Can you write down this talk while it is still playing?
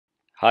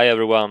Hi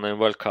everyone and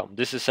welcome.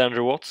 This is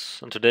Andrew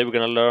Waatz and today we're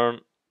gonna learn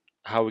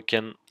how we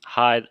can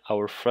hide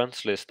our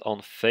friends list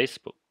on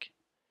Facebook.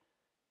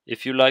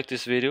 If you like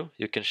this video,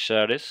 you can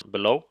share this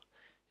below.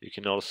 You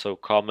can also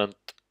comment,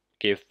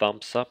 give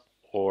thumbs up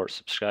or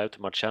subscribe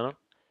to my channel.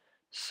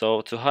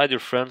 So to hide your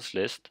friends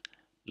list,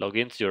 log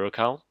into your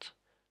account,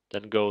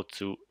 then go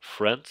to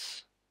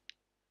Friends,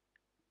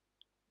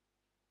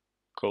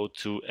 go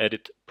to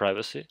Edit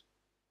Privacy.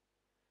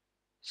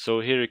 So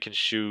here you can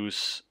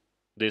choose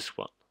this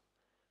one.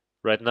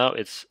 Right now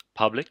it's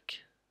public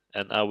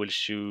and I will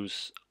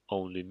choose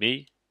only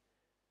me.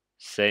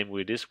 Same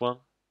with this one,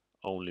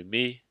 only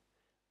me,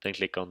 then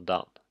click on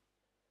done.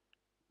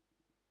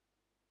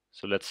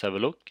 So let's have a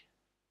look.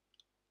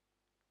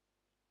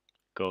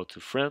 Go to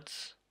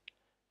friends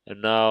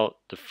and now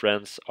the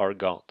friends are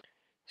gone.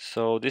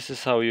 So this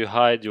is how you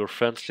hide your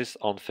friends list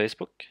on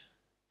Facebook.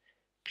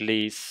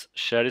 Please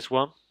share this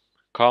one,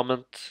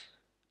 comment,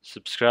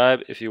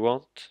 subscribe if you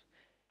want.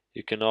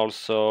 You can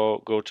also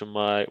go to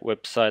my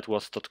website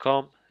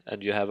waatz.com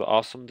and you have an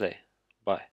awesome day. Bye.